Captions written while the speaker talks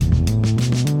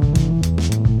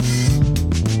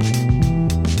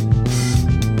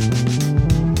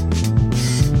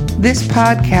This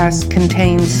podcast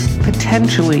contains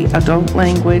potentially adult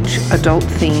language, adult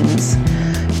themes,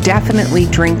 definitely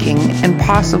drinking, and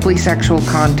possibly sexual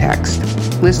context.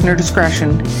 Listener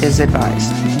discretion is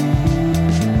advised.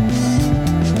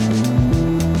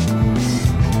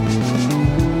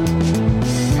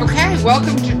 Okay,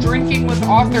 welcome to Drinking with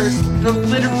Authors, the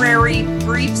Literary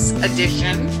Briefs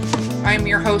edition. I'm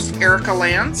your host, Erica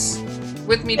Lance.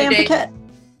 With me today... I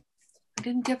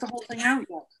didn't get the whole thing out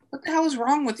yet. What the hell is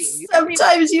wrong with you?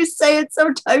 Sometimes you say it,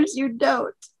 sometimes you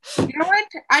don't. You know what?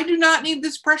 I do not need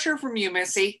this pressure from you,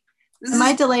 Missy.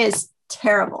 My delay is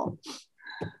terrible.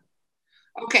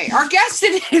 Okay, our guest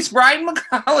today is Brian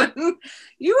McClellan.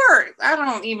 I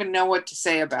don't even know what to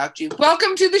say about you.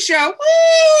 Welcome to the show.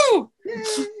 Woo! Yay.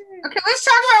 Okay, let's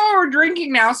talk about what we're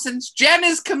drinking now, since Jen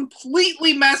has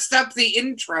completely messed up the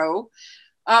intro.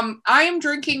 I am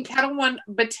drinking Kettle One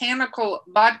Botanical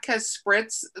Vodka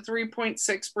Spritz,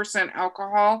 3.6%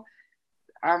 alcohol.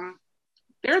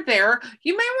 They're there.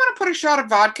 You may want to put a shot of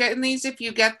vodka in these if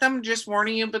you get them, just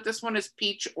warning you, but this one is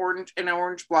peach, orange, and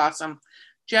orange blossom.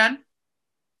 Jen?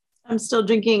 I'm still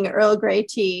drinking Earl Grey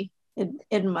tea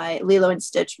in my Lilo and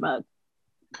Stitch mug.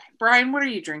 Brian, what are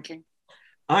you drinking?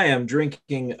 I am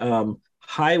drinking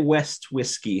High West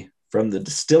whiskey from the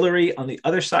distillery on the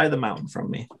other side of the mountain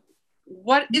from me.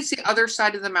 What is the other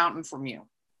side of the mountain from you?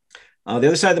 The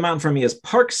other side of the mountain from me is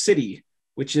Park City,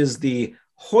 which is the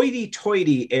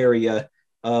hoity-toity area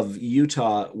of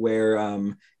Utah where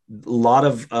a lot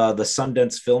of the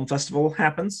Sundance Film Festival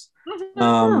happens.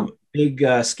 Big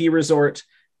ski resort.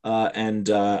 And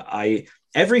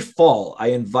every fall, I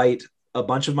invite a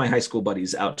bunch of my high school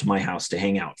buddies out to my house to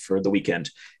hang out for the weekend.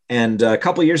 And a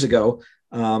couple of years ago,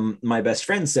 my best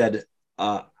friend said,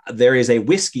 there is a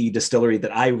whiskey distillery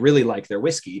that I really like their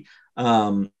whiskey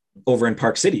over in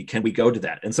Park City. Can we go to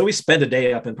that? And so we spent a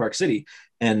day up in Park City,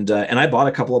 and I bought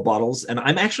a couple of bottles. And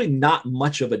I'm actually not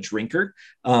much of a drinker.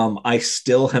 I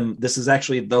still am. This is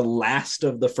actually the last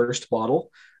of the first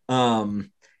bottle.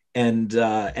 And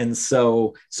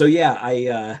so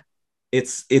yeah,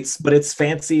 it's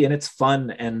fancy and it's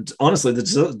fun. And honestly,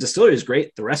 the distillery is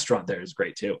great. The restaurant there is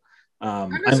great too.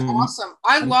 That is awesome.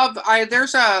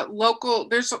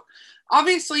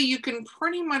 Obviously you can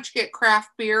pretty much get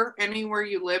craft beer anywhere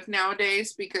you live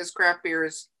nowadays because craft beer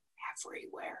is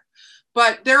everywhere.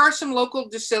 But there are some local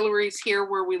distilleries here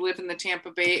where we live in the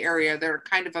Tampa Bay area that are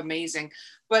kind of amazing.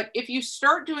 But if you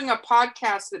start doing a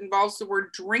podcast that involves the word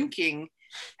drinking,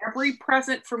 every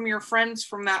present from your friends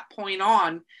from that point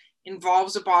on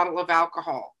involves a bottle of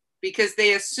alcohol, because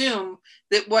they assume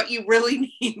that what you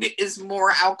really need is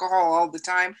more alcohol all the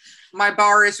time. My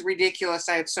bar is ridiculous.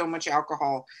 I have so much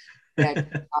alcohol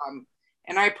that,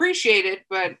 and I appreciate it,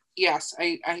 but yes,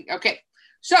 okay.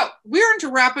 So we're into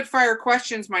rapid fire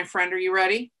questions, my friend. Are you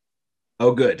ready?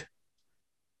 Oh, good.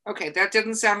 Okay. That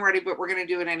didn't sound ready, but we're going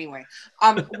to do it anyway.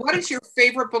 What is your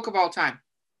favorite book of all time?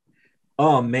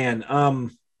 Oh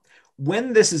man.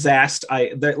 When this is asked,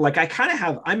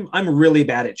 I'm really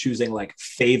bad at choosing like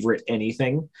favorite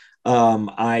anything.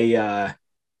 I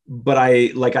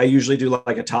usually do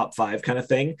like a top 5 kind of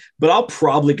thing, but I'll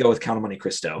probably go with Count of Monte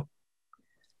Cristo.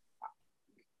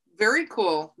 Very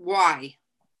cool. Why?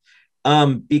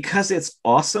 Because it's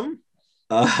awesome.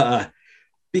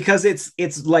 Because it's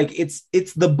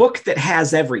the book that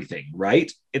has everything,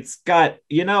 right? It's got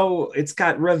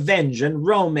revenge and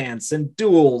romance and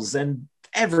duels and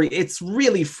it's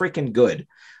really freaking good.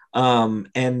 I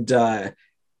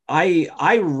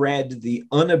read the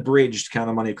unabridged Count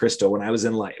of Monte Cristo when I was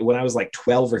like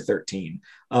 12 or 13.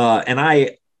 And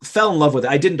I fell in love with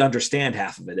it. I didn't understand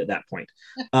half of it at that point.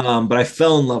 But I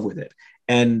fell in love with it.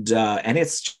 And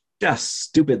it's just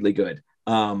stupidly good.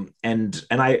 And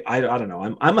I don't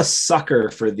know. I'm a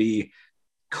sucker for the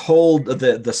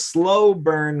slow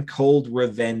burn, cold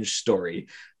revenge story.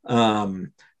 For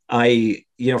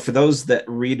those that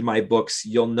read my books,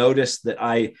 you'll notice that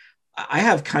I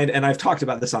have and I've talked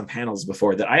about this on panels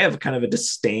before, that I have kind of a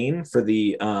disdain for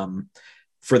the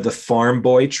farm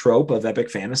boy trope of epic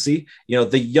fantasy.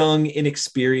 The young,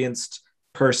 inexperienced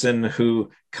person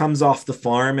who comes off the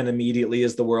farm and immediately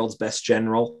is the world's best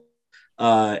general,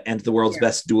 and the world's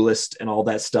best duelist and all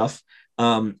that stuff.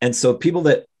 And so people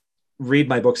that read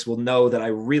my books will know that I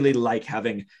really like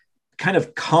having kind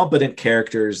of competent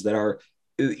characters that are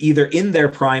either in their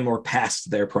prime or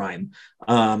past their prime,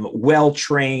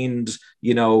 well-trained,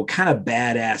 kind of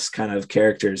badass kind of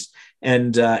characters.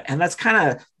 And that's kind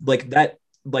of like that,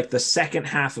 like the second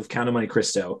half of Count of Monte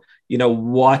Cristo,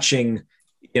 watching,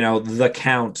 the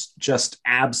Count just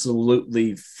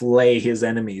absolutely flay his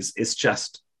enemies. It's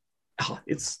just,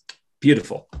 it's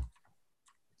beautiful.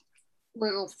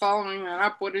 Little following that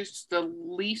up, what is the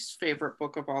least favorite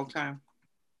book of all time?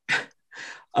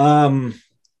 Um,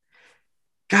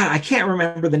 God, I can't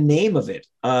remember the name of it.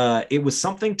 It was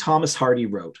something Thomas Hardy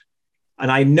wrote.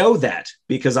 And I know that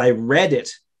because I read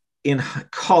it in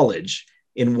college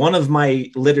in one of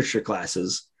my literature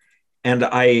classes. And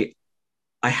I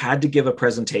had to give a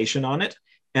presentation on it.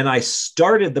 And I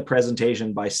started the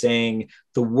presentation by saying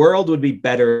the world would be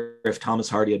better if Thomas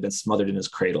Hardy had been smothered in his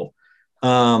cradle.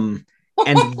 And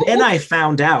then I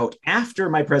found out after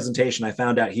my presentation, I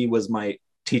found out he was my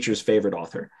teacher's favorite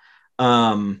author.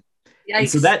 And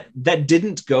so Yikes. that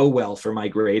didn't go well for my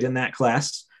grade in that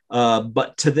class.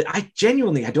 But I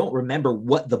genuinely I don't remember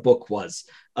what the book was.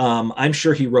 I'm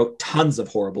sure he wrote tons of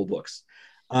horrible books.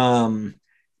 Um,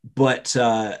 but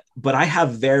I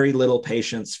have very little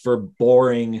patience for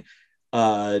boring,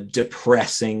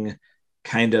 depressing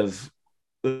kind of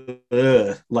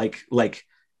like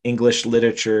English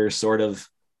literature sort of.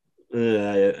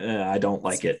 I don't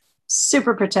like it.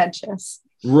 Super pretentious.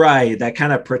 Right, that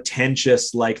kind of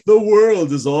pretentious, like the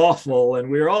world is awful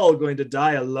and we're all going to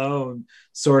die alone,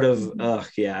 sort of.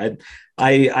 Yeah,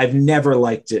 I've never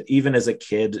liked it, even as a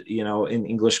kid. In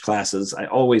English classes, I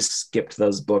always skipped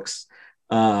those books.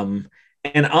 And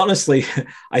honestly,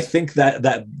 I think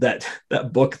that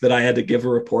book that I had to give a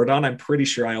report on, I'm pretty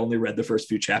sure I only read the first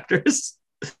few chapters.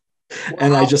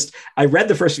 And Wow. I read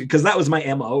the first because that was my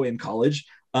MO in college.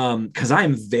 Because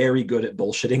I'm very good at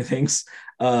bullshitting things.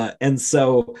 And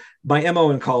so my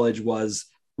MO in college was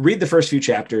read the first few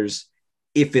chapters.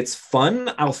 If it's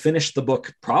fun, I'll finish the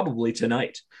book probably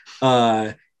tonight.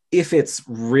 If it's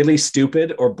really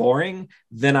stupid or boring,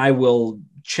 then I will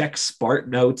check Spark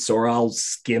Notes or I'll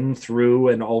skim through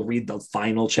and I'll read the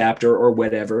final chapter or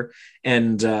whatever.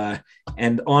 And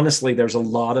honestly, there's a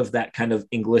lot of that kind of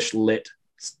English lit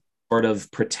sort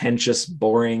of pretentious,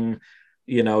 boring,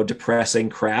 depressing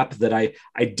crap that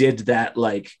I did that,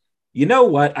 like, you know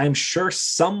what? I'm sure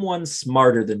someone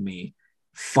smarter than me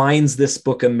finds this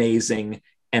book amazing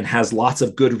and has lots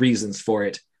of good reasons for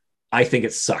it. I think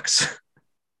it sucks.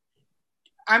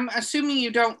 I'm assuming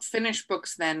you don't finish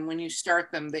books then when you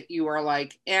start them, that you are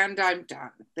like, and I'm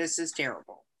done. This is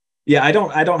terrible. Yeah, I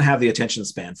don't have the attention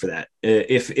span for that.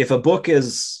 If a book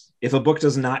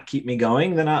does not keep me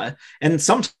going, then and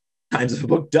sometimes if a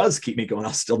book does keep me going,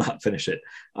 I'll still not finish it.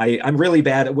 I'm really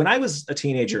bad. When I was a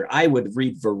teenager, I would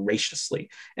read voraciously,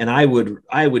 and I would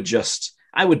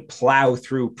plow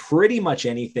through pretty much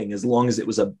anything as long as it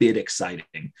was a bit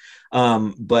exciting.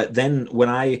 But then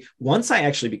once I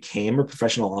actually became a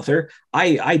professional author,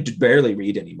 I barely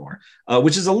read anymore,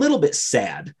 which is a little bit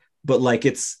sad. But like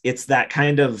it's that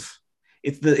kind of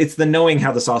it's the knowing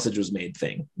how the sausage was made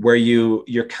thing, where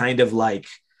you're kind of like,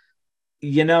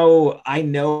 I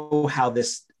know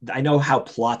how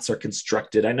plots are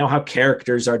constructed. I know how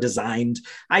characters are designed.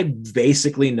 I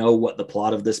basically know what the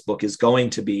plot of this book is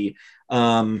going to be.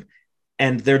 And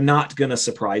they're not going to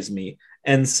surprise me.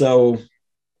 And so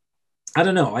I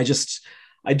don't know.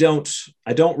 I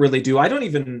don't really do. I don't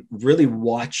even really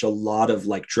watch a lot of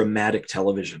like dramatic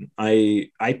television. I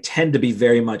tend to be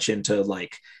very much into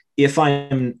like, if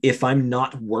I'm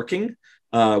not working,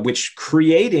 which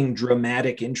creating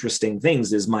dramatic, interesting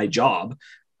things is my job.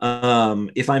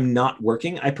 If I'm not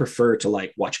working, I prefer to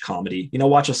like watch comedy,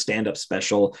 watch a stand-up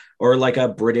special or like a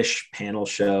British panel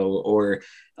show or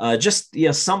just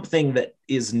something that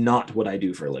is not what I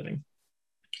do for a living.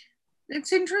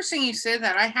 It's interesting you say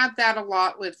that. I have that a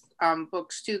lot with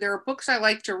books too. There are books I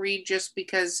like to read just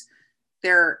because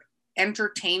they're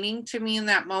entertaining to me in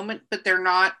that moment, but they're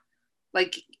not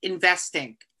like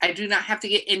investing. I do not have to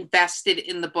get invested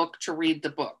in the book to read the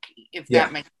book, if Yeah.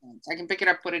 that makes sense. I can pick it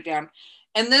up, put it down.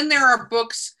 And then there are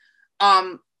books,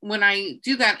 when I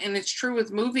do that, and it's true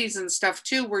with movies and stuff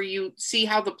too, where you see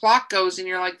how the plot goes and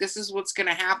you're like, this is what's going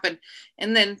to happen.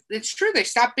 And then it's true, they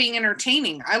stop being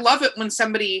entertaining. I love it when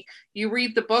you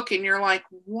read the book and you're like,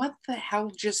 what the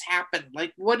hell just happened?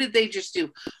 Like, what did they just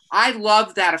do? I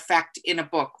love that effect in a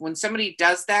book. When somebody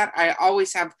does that, I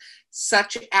always have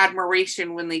such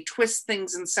admiration when they twist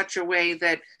things in such a way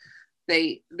that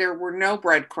there were no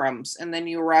breadcrumbs, and then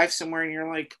you arrive somewhere and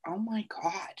you're like, oh my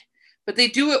God. But they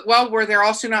do it well where they're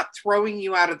also not throwing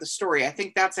you out of the story. I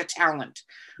think that's a talent,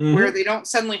 where Mm-hmm. they don't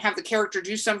suddenly have the character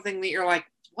do something that you're like,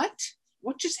 what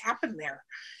just happened there?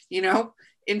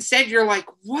 Instead you're like,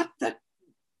 what the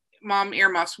mom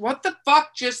earmuffs, what the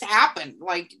fuck just happened?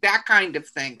 Like that kind of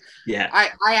thing. Yeah. I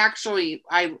actually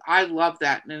I love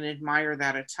that and admire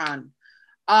that a ton.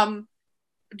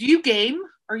 Do you game?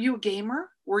 Are you a gamer?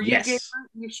 Were you a gamer? Yes.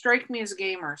 You strike me as a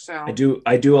gamer. I So do.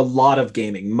 I do a lot of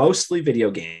gaming, mostly video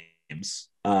games.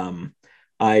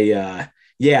 I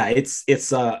Yeah,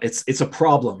 it's a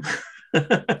problem.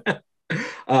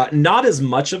 Not as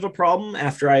much of a problem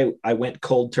after I went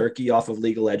cold turkey off of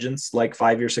League of Legends like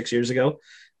 5 or 6 years ago.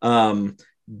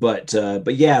 But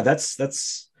yeah,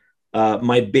 that's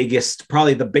my biggest,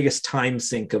 probably the biggest time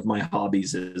sink of my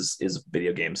hobbies is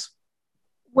video games.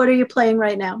 What are you playing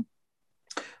right now?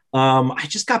 I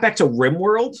just got back to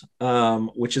RimWorld,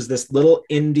 which is this little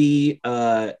indie,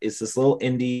 it's this little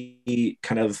indie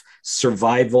kind of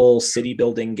survival city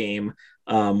building game,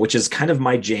 which is kind of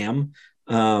my jam.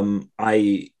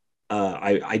 I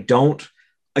don't.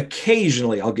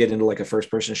 Occasionally, I'll get into like a first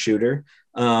person shooter,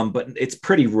 but it's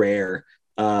pretty rare.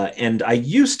 And I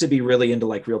used to be really into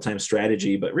like real time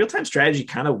strategy, but real time strategy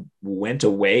kind of went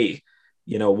away.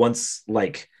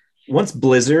 Once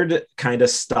Blizzard kind of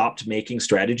stopped making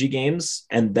strategy games,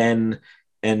 and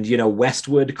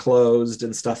Westwood closed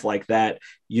and stuff like that,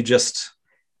 you just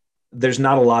there's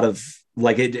not a lot of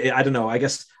like I don't know. I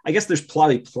guess there's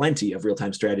probably plenty of real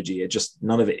time strategy. It just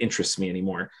none of it interests me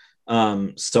anymore.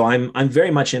 So I'm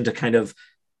very much into kind of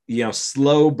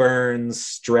slow burns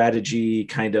strategy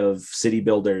kind of city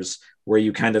builders where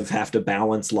you kind of have to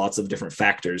balance lots of different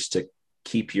factors to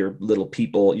keep your little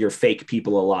people, your fake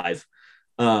people alive.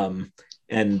 And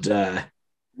Have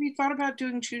you thought about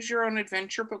doing choose your own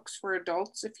adventure books for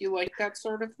adults if you like that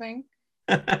sort of thing?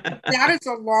 That is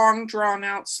a long, drawn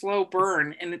out, slow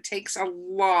burn, and it takes a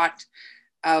lot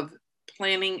of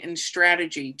planning and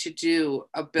strategy to do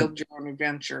a build your own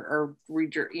adventure or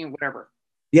read your, whatever.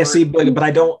 Yeah, see, but I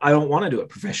don't want to do it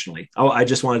professionally. I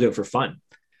just want to do it for fun.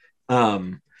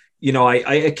 I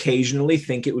occasionally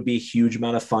think it would be a huge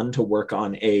amount of fun to work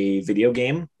on a video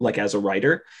game, like as a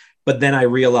writer, but then I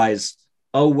realize,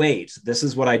 oh wait, this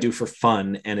is what I do for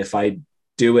fun, and if I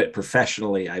do it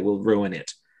professionally, I will ruin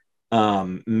it.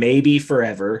 Maybe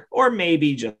forever, or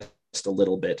maybe just a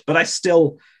little bit. But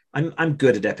I'm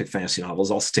good at epic fantasy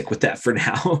novels. I'll stick with that for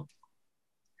now.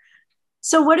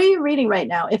 So, what are you reading right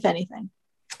now, if anything?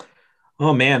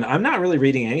 Oh man, I'm not really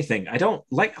reading anything. I don't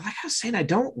like I was saying, I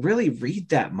don't really read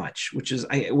that much, which is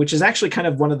actually kind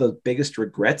of one of the biggest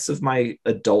regrets of my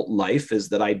adult life is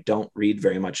that I don't read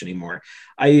very much anymore.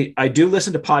 I do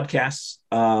listen to podcasts,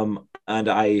 and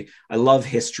I love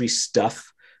history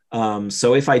stuff.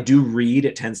 So if I do read,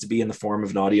 it tends to be in the form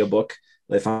of an audiobook.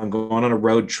 If I'm going on a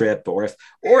road trip, or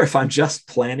if I'm just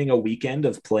planning a weekend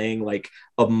of playing like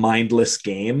a mindless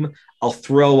game, I'll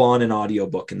throw on an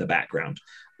audiobook in the background.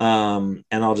 And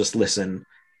I'll just listen.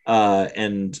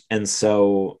 And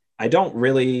so I don't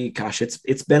really, gosh,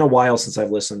 it's been a while since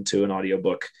I've listened to an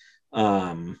audiobook.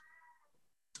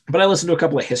 But I listen to a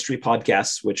couple of history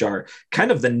podcasts, which are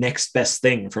kind of the next best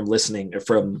thing from listening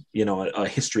from, a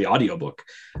history audiobook.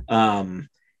 And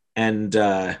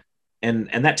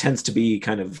that tends to be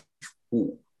kind of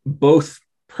both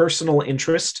personal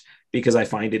interest because I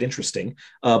find it interesting,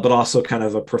 but also kind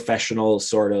of a professional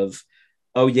sort of,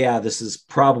 oh yeah, this is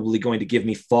probably going to give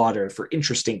me fodder for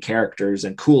interesting characters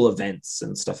and cool events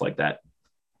and stuff like that.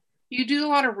 You do a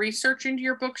lot of research into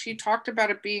your books. You talked about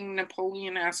it being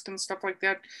Napoleon-esque and stuff like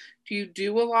that. Do you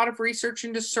do a lot of research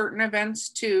into certain events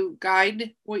to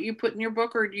guide what you put in your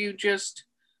book, or do you just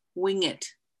wing it?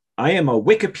 I am a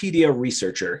Wikipedia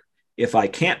researcher. If I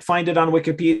can't find it on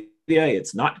Wikipedia,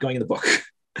 it's not going in the book.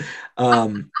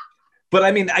 But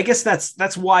I mean, I guess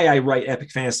that's why I write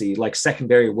epic fantasy, like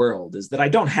Secondary World, is that I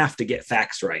don't have to get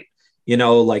facts right.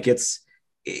 Like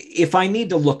if I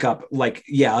need to look up, like,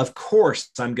 yeah, of course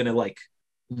I'm going to like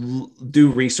do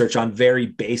research on very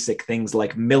basic things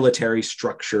like military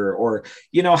structure or,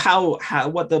 how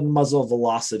what the muzzle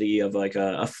velocity of like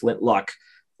a flintlock,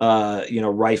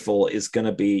 rifle is going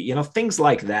to be, things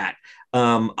like that.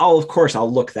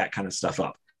 I'll look that kind of stuff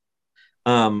up.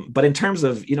 But in terms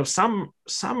of,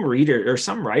 some reader or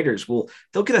some writers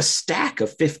they'll get a stack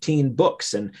of 15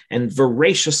 books and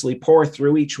voraciously pour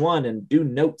through each one and do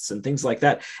notes and things like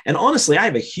that. And honestly, I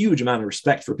have a huge amount of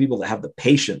respect for people that have the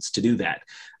patience to do that.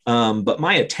 But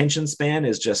my attention span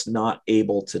is just not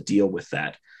able to deal with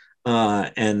that.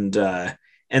 And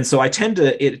so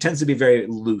it tends to be very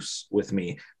loose with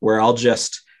me where I'll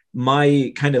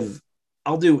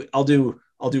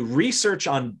do research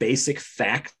on basic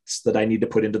facts that I need to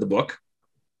put into the book.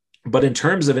 But in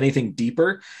terms of anything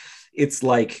deeper, it's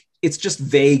just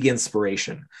vague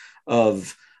inspiration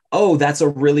of, oh, that's a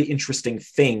really interesting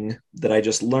thing that I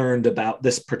just learned about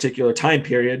this particular time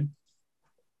period.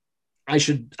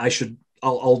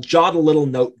 I'll jot a little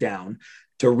note down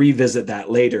to revisit that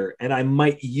later. And I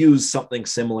might use something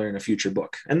similar in a future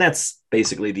book. And that's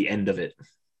basically the end of it.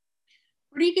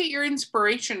 Where do you get your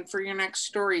inspiration for your next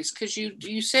stories? Because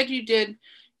you said you did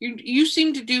You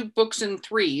seem to do books in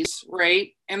threes,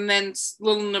 right? And then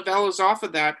little novellas off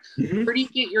of that. Mm-hmm. Where do you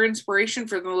get your inspiration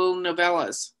for the little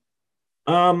novellas?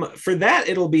 For that,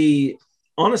 it'll be,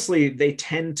 honestly, they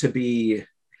tend to be,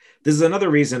 this is another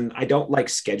reason I don't like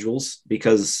schedules,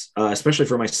 because especially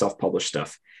for my self-published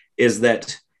stuff, is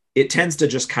that it tends to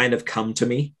just kind of come to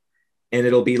me, and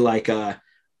it'll be like,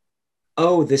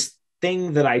 oh, this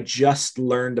thing that I just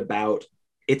learned about,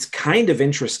 it's kind of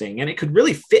interesting, and it could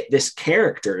really fit this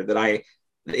character that I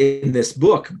in this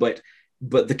book, but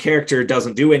the character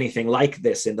doesn't do anything like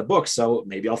this in the book, so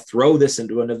maybe I'll throw this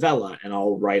into a novella, and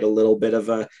I'll write a little bit of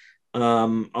a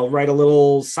I'll write a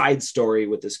little side story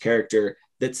with this character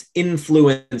that's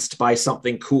influenced by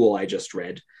something cool I just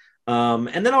read.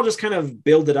 And then I'll just kind of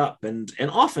build it up. And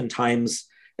oftentimes,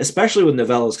 especially with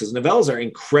novellas, because novellas are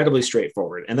incredibly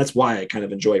straightforward. And that's why I kind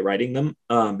of enjoy writing them,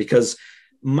 because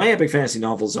my epic fantasy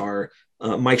novels are,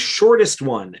 my shortest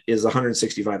one is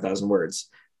 165,000 words,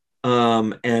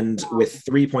 and with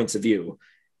 3 points of view.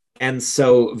 And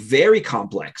so very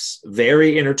complex,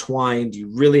 very intertwined.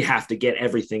 You really have to get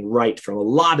everything right from a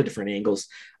lot of different angles.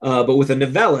 But with a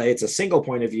novella, it's a single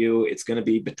point of view. It's going to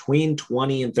be between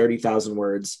 20 and 30,000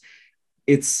 words.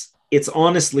 It's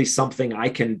honestly something I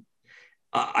can,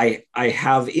 I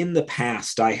have in the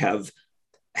past, I have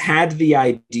had the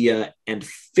idea and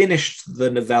finished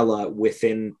the novella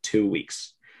within 2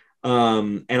 weeks.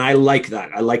 And I like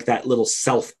that. I like that little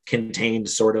self-contained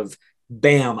sort of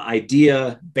bam,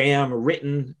 idea, bam,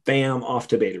 written, bam, off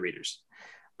to beta readers.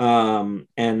 And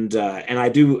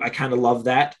I kind of love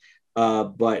that.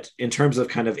 But in terms of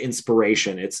kind of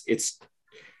inspiration,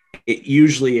 it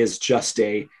usually is just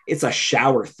it's a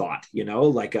shower thought,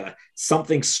 like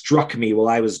something struck me while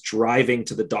I was driving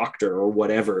to the doctor or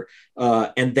whatever.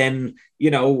 And then,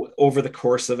 over the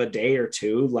course of a day or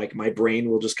two, like my brain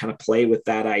will just kind of play with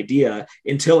that idea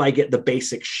until I get the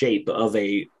basic shape of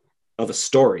a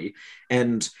story.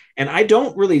 And I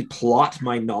don't really plot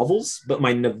my novels, but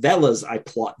my novellas I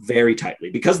plot very tightly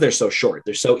because they're so short.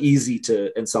 They're so easy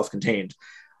to and self-contained.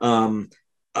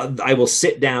 I will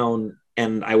sit down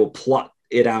and I will plot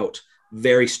it out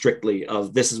very strictly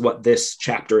of this is what this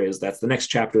chapter is. That's the next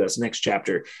chapter. That's the next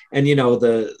chapter. And,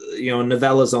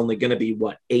 novella is only going to be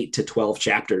 8 to 12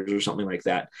 chapters or something like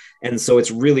that. And so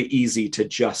it's really easy to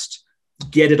just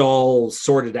get it all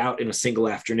sorted out in a single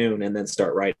afternoon and then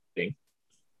start writing.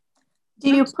 Do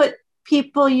you put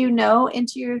people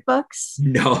into your books?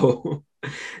 No.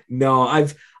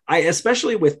 I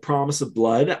especially with Promise of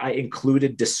Blood, I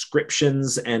included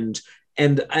descriptions and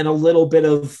a little bit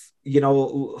of,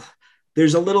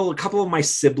 there's a couple of my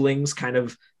siblings kind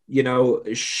of,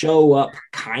 show up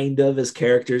kind of as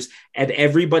characters, and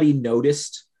everybody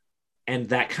noticed, and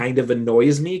that kind of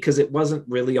annoys me because it wasn't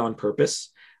really on purpose.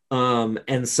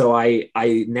 And so I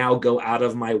now go out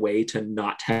of my way to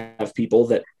not have people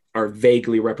that are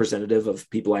vaguely representative of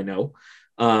people I know.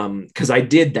 Because I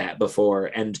did that before,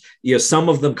 and some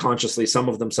of them consciously, some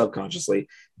of them subconsciously,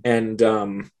 and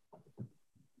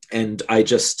I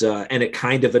just and it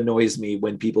kind of annoys me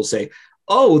when people say,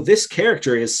 "Oh, this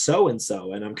character is so and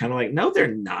so," and I'm kind of like, "No, they're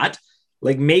not."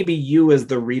 Like maybe you as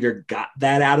the reader got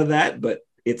that out of that, but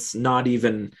it's not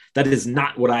even that is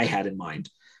not what I had in mind.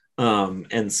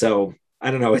 And so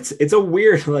I don't know. It's a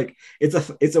weird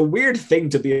it's a weird thing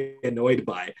to be annoyed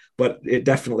by, but it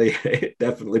definitely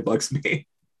bugs me.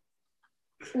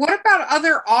 What about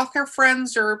other author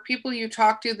friends or people you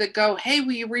talk to that go, "Hey,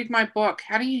 will you read my book?"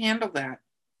 How do you handle that?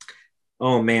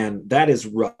 Oh man, that is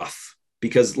rough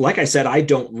because, like I said, I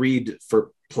don't read for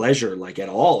pleasure at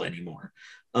all anymore.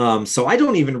 So I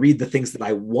don't even read the things that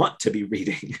I want to be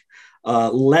reading,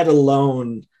 let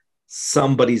alone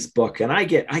somebody's book. And I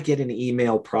get an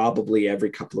email probably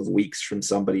every couple of weeks from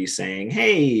somebody saying,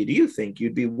 "Hey, do you think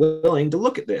you'd be willing to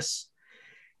look at this?"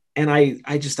 And I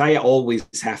always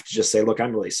have to just say, "Look,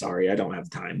 I'm really sorry. I don't have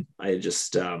time." I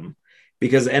just,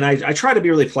 because, and I try to be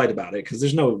really polite about it because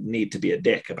there's no need to be a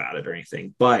dick about it or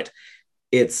anything. But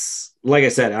it's, like I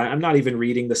said, I'm not even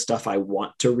reading the stuff I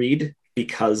want to read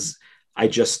because I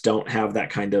just don't have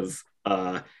that kind of,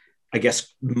 I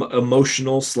guess,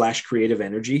 emotional / creative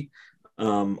energy.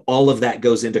 All of that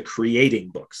goes into creating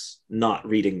books, not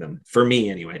reading them, for me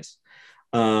anyways.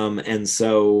 And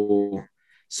so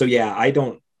yeah, I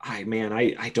don't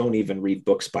even read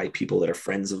books by people that are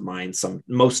friends of mine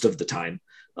most of the time.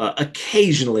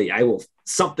 Occasionally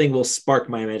something will spark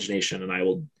my imagination and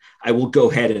I will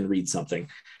go ahead and read something.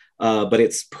 But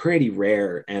it's pretty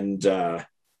rare. And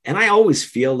I always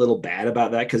feel a little bad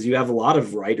about that because you have a lot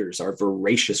of writers are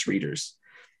voracious readers.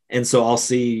 And so I'll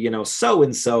see,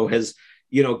 so-and-so has,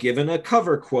 given a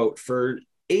cover quote for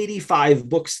 85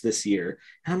 books this year.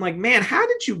 And I'm like, man, how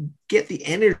did you get the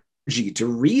energy to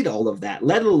read all of that,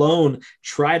 let alone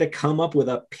try to come up with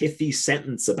a pithy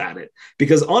sentence about it?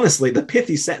 Because honestly, the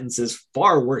pithy sentence is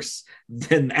far worse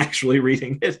than actually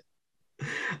reading it.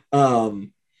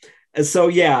 And so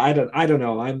yeah, I don't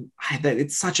know.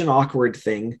 It's such an awkward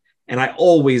thing, and I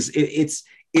always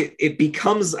it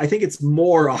becomes, I think it's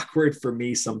more awkward for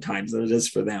me sometimes than it is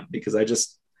for them, because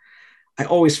I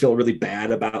always feel really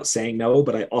bad about saying no,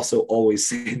 but I also always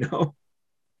say no.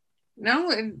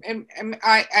 No, and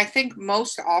I think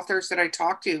most authors that I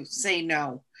talk to say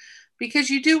no, because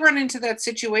you do run into that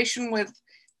situation with,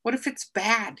 what if it's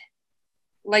bad?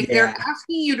 Like they're Yeah.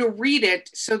 asking you to read it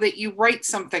so that you write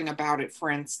something about it, for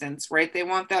instance, right? They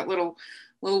want that little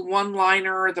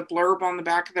one-liner or the blurb on the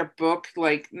back of their book,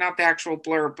 like not the actual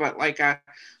blurb, but like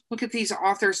look at these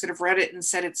authors that have read it and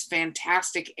said it's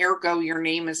fantastic, ergo your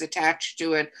name is attached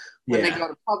to it when they Yeah. go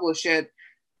to publish it,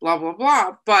 blah, blah,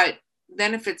 blah. But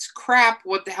then if it's crap,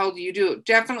 what the hell do you do? It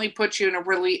definitely puts you in a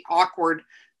really awkward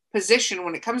position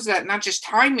when it comes to that, not just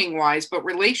timing wise, but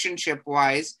relationship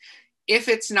wise. If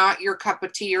it's not your cup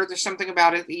of tea or there's something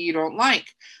about it that you don't like,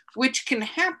 which can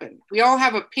happen. We all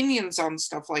have opinions on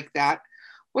stuff like that.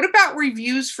 What about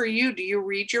reviews for you? Do you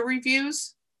read your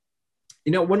reviews?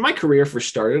 When my career first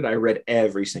started, I read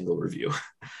every single review.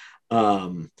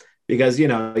 Because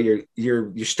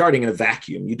you're starting in a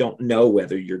vacuum. You don't know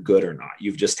whether you're good or not.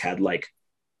 You've just had like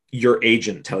your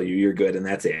agent tell you you're good, and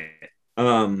that's it.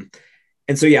 And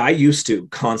so yeah, I used to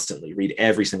constantly read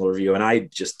every single review, and I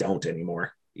just don't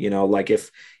anymore. Like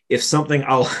if something,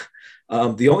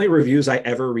 the only reviews I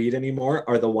ever read anymore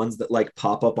are the ones that like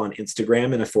pop up on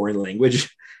Instagram in a foreign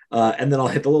language. And then I'll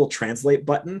hit the little translate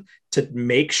button to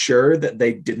make sure that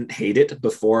they didn't hate it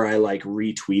before I like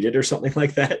retweet it or something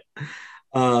like that.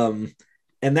 And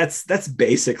that's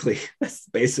basically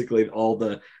all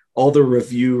the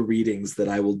review readings that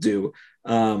I will do.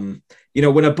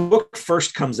 When a book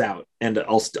first comes out, and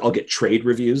I'll get trade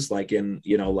reviews like in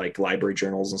like library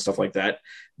journals and stuff like that,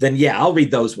 then yeah, I'll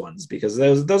read those ones, because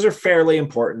those are fairly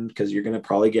important, because you're going to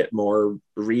probably get more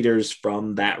readers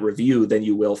from that review than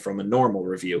you will from a normal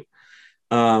review.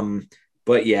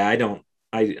 But yeah,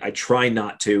 I try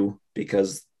not to,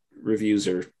 because reviews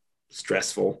are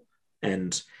stressful,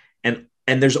 and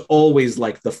there's always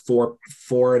like the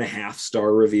 4.5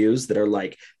 star reviews that are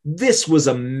like, this was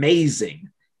amazing,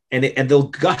 and they'll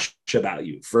gush about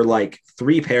you for like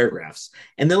 3 paragraphs,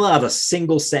 and they'll have a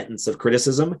single sentence of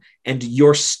criticism, and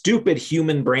your stupid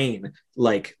human brain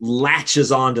like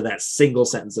latches onto that single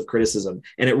sentence of criticism,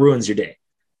 and it ruins your day.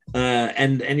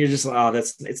 And you're just like, oh,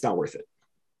 it's not worth it.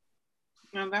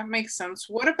 No, that makes sense.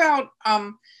 What about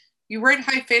you write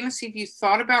high fantasy? Have you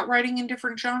thought about writing in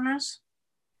different genres?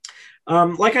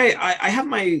 Like I have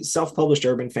my self-published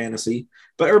urban fantasy,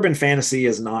 but urban fantasy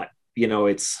is not,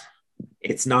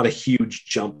 it's not a huge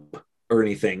jump or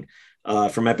anything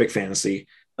from epic fantasy.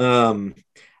 I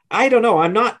don't know.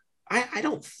 I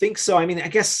don't think so. I mean, I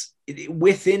guess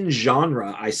within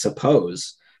genre, I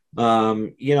suppose.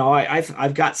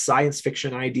 I've got science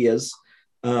fiction ideas,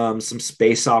 some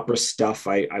space opera stuff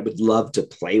I would love to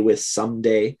play with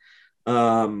someday.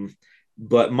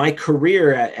 But my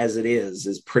career as it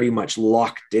is pretty much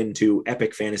locked into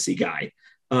epic fantasy guy.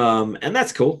 And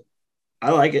that's cool.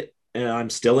 I like it, and I'm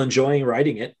still enjoying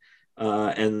writing it.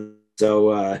 And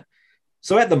so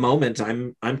at the moment,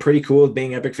 I'm pretty cool with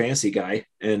being epic fantasy guy.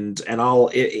 And I'll,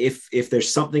 if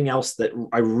there's something else that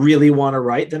I really want to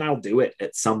write, then I'll do it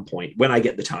at some point when I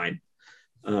get the time.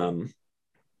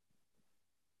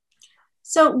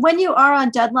 So when you are on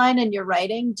deadline and you're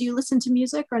writing, do you listen to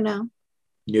music or no?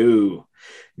 No.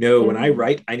 When I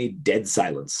write, I need dead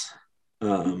silence.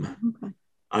 Okay.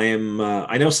 I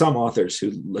know some authors who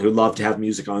love to have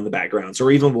music on in the backgrounds,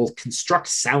 or even will construct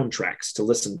soundtracks to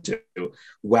listen to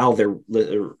while they're,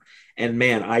 and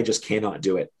man, I just cannot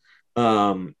do it.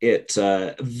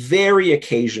 Very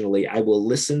occasionally I will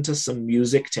listen to some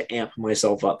music to amp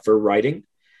myself up for writing.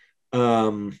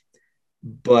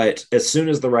 But as soon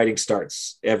as the writing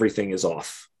starts, everything is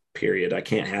off, period. I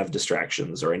can't have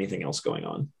distractions or anything else going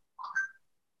on.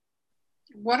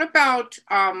 What about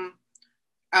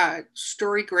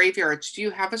story graveyards? Do you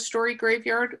have a story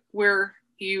graveyard where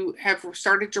you have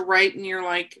started to write and you're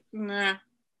like, nah?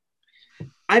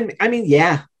 I mean,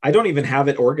 yeah, I don't even have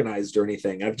it organized or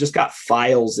anything. I've just got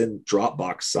files in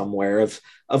Dropbox somewhere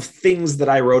of things that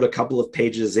I wrote a couple of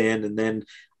pages in, and then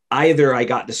either I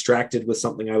got distracted with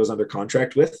something I was under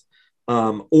contract with,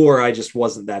 or I just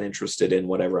wasn't that interested in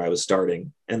whatever I was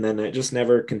starting, and then it just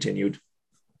never continued.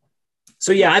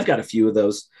 So yeah, I've got a few of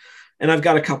those. and I've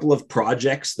got a couple of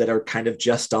projects that are kind of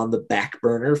just on the back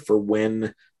burner for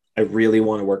when I really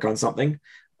want to work on something,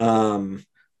 or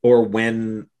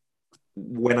when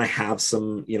I have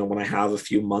some, when I have a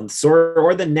few months,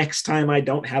 or the next time I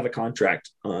don't have a contract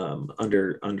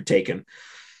undertaken.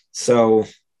 So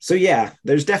yeah,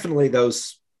 there's definitely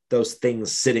those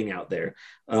things sitting out there.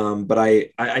 But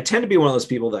I tend to be one of those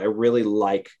people that I really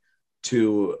like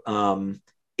to,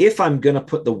 if I'm going to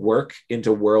put the work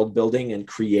into world building and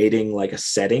creating like a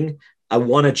setting, I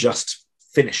want to just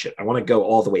finish it. I want to go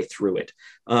all the way through it.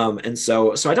 And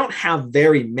so I don't have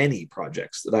very many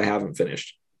projects that I haven't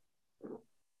finished,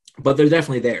 but they're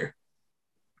definitely there.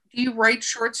 Do you write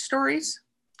short stories?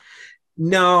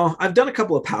 No, I've done a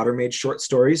couple of Powder Mage short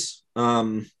stories.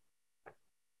 But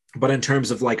in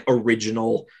terms of like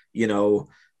original,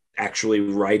 actually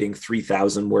writing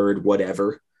 3,000 word,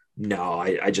 whatever, no,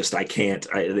 I can't.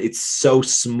 It's so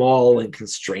small and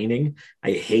constraining.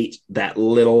 I hate that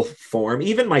little form.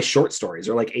 Even my short stories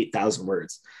are like 8,000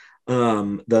 words.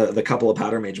 The couple of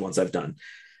Powder Mage ones I've done.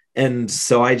 And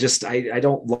so I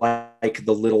don't like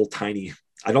the little tiny,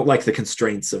 I don't like the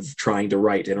constraints of trying to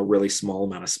write in a really small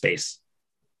amount of space.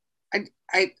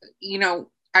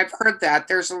 I've heard that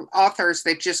there's authors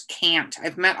that just can't.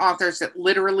 I've met authors that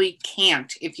literally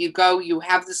can't. If you go, you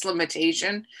have this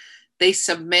limitation, they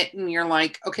submit and you're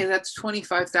like, okay, that's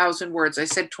 25,000 words. I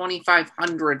said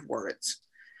 2,500 words.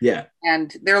 Yeah.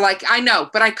 And they're like, I know,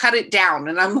 but I cut it down.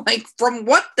 And I'm like, from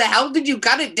what the hell did you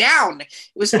cut it down? It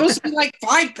was supposed to be like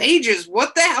 5 pages.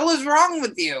 What the hell is wrong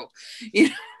with you?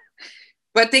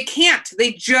 But they can't.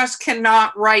 They just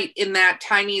cannot write in that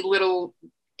tiny little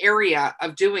area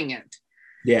of doing it.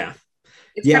 Yeah.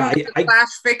 It's kind of like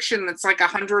flash fiction that's like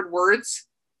 100 words.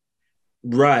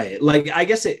 Right. Like, I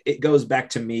guess it goes back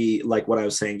to me, like what I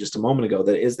was saying just a moment ago,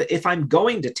 that is that if I'm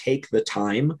going to take the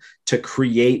time to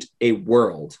create a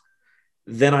world,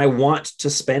 then I want to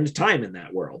spend time in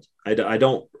that world. I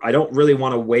don't really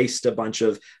want to waste I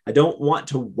don't want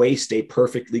to waste a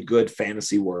perfectly good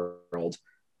fantasy world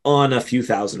on a few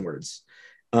thousand words,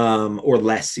 or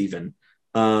less even.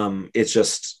 It's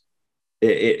just,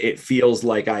 it feels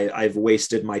like I've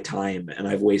wasted my time and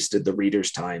I've wasted the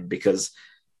reader's time, because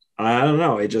I don't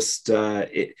know. I do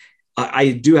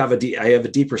have I have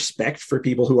a deep respect for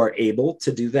people who are able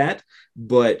to do that,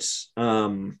 but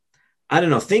I don't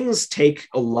know. Things take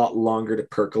a lot longer to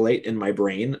percolate in my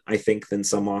brain, I think, than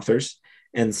some authors.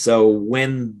 And so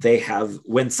when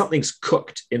something's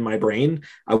cooked in my brain,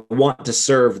 I want to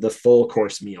serve the full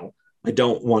course meal. I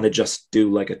don't want to just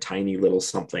do like a tiny little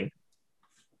something.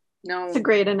 No, it's a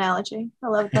great analogy. I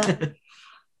love that.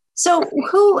 So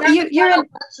you're in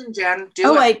question, Jen. I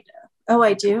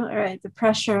do. All right, the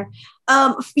pressure.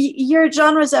 Your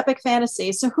genre is epic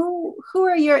fantasy. So who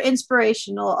are your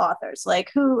inspirational authors?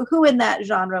 Like who in that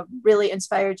genre really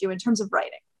inspired you in terms of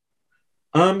writing?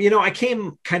 I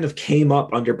came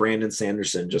up under Brandon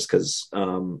Sanderson just because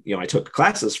I took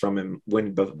classes from him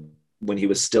when he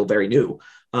was still very new.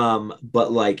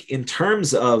 But like in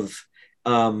terms of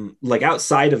like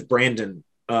outside of Brandon,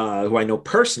 who I know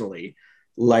personally,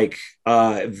 like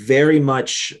very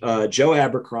much Joe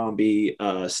Abercrombie,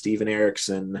 Steven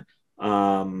Erikson,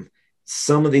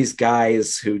 some of these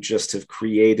guys who just have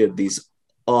created these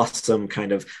awesome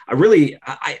kind of,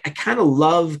 I kind of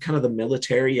love kind of the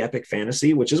military epic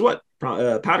fantasy, which is what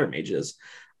Powder Mage is.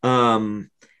 And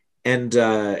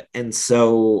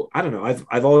so I don't know,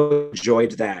 I've always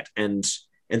enjoyed that. And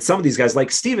some of these guys,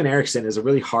 like Steven Erikson, is a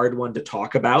really hard one to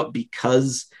talk about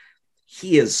because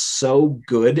he is so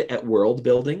good at world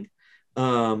building,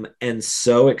 and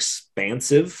so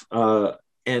expansive,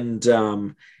 and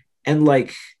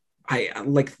like I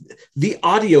like the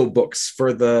audiobooks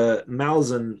for the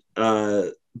Malazan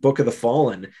Book of the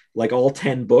Fallen, like all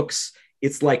 10 books.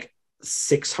 It's like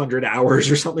 600 hours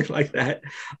or something like that.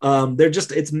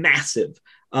 It's massive.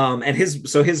 And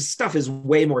his stuff is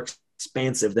way more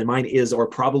expansive than mine is, or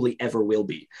probably ever will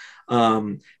be.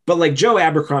 But like Joe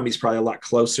Abercrombie's probably a lot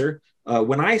closer.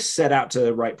 When I set out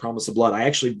to write Promise of Blood, I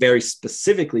actually very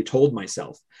specifically told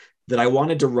myself that I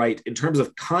wanted to write in terms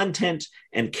of content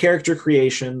and character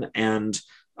creation, and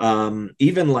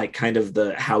even like kind of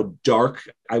how dark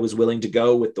I was willing to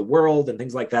go with the world and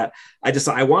things like that.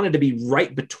 I wanted to be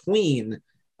right between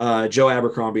Joe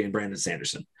Abercrombie and Brandon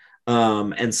Sanderson.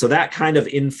 And so that kind of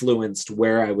influenced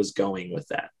where I was going with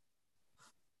that.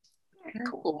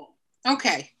 Cool.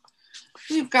 Okay.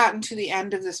 We've gotten to the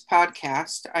end of this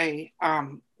podcast. I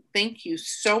thank you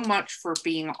so much for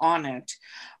being on it.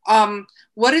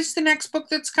 What is the next book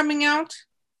that's coming out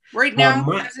right now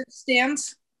as it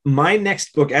stands? my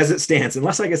next book, as it stands,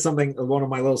 unless I get something, one of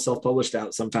my little self-published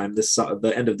out sometime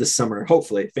the end of this summer,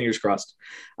 hopefully, fingers crossed.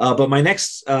 But my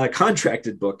next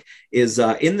contracted book is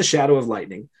In the Shadow of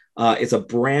Lightning. It's a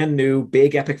brand new,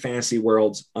 big epic fantasy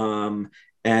world, and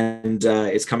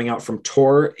it's coming out from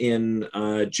Tor in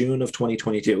June of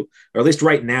 2022, or at least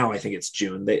right now, I think it's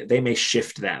June. They may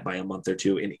shift that by a month or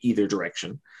two in either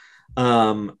direction.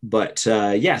 But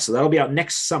yeah, so that'll be out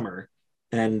next summer.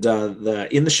 And the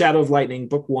In the Shadow of Lightning,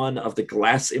 book 1 of the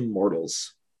Glass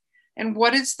Immortals. And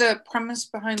what is the premise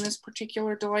behind this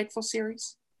particular delightful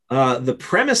series? The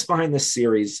premise behind this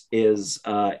series is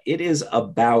it is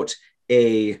about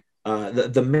the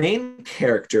main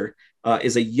character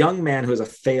is a young man who is a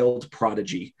failed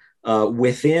prodigy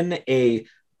within an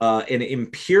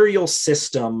imperial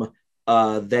system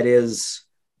that is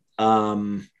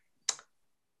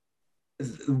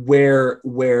where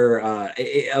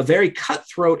a very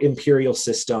cutthroat imperial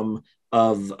system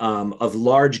of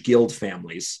large guild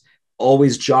families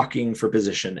always jockeying for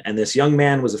position. And this young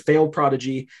man was a failed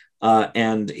prodigy,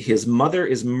 and his mother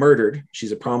is murdered.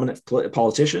 She's a prominent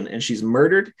politician, and she's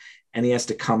murdered, and he has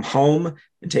to come home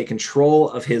and take control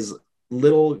of his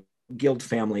little guild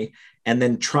family and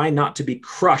then try not to be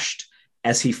crushed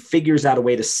as he figures out a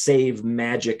way to save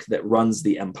magic that runs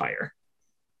the empire.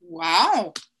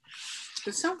 Wow.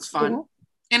 This sounds fun. Cool.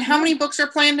 And how many books are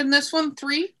planned in this one?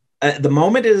 3? At the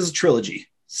moment, it is a trilogy.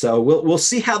 So we'll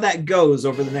see how that goes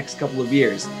over the next couple of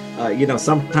years.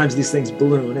 Sometimes these things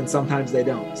balloon and sometimes they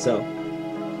don't. So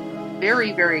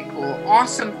very, very cool.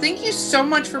 Awesome. Thank you so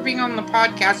much for being on the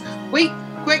podcast. Wait,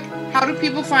 quick. How do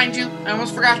people find you? I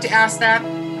almost forgot to ask that.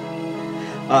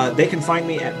 They can find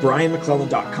me at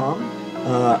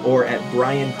brianmcclellan.com or at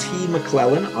Brian T.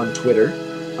 McClellan on Twitter.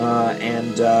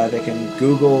 And they can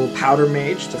Google Powder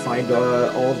Mage to find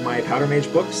all of my Powder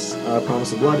Mage books.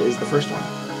 Promise of Blood is the first one.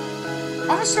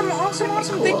 Awesome.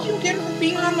 Cool. Thank you again for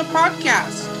being on the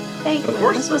podcast. Thank you. Of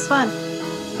course. This was fun.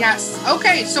 Yes.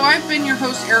 Okay, so I've been your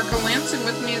host, Erica Lance, and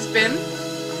with me has been...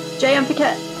 J.M.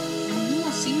 Paquette. And we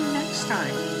will see you next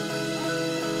time.